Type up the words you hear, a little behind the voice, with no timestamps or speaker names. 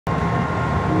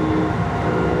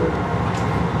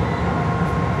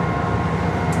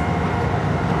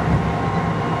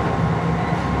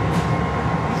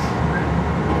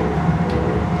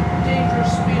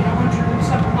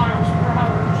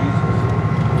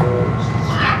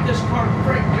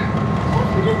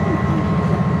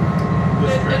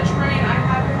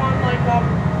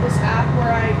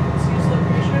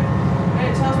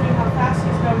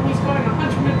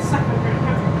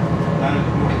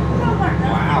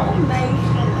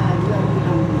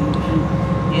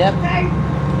Yep. Okay.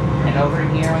 And over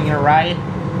here on your right,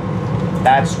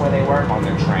 that's where they work on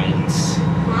the trains.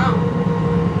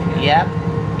 Wow. Yep.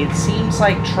 It seems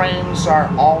like trains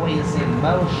are always in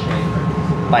motion,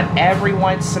 but every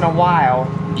once in a while,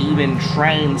 even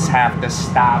trains have to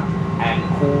stop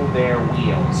and cool their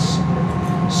wheels.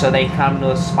 So they come to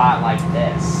a spot like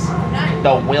this, Nice.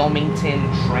 the Wilmington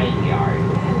train yard.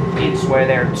 It's where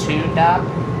they're tuned up,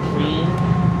 cleaned,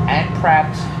 and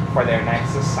prepped for their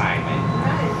next assignment.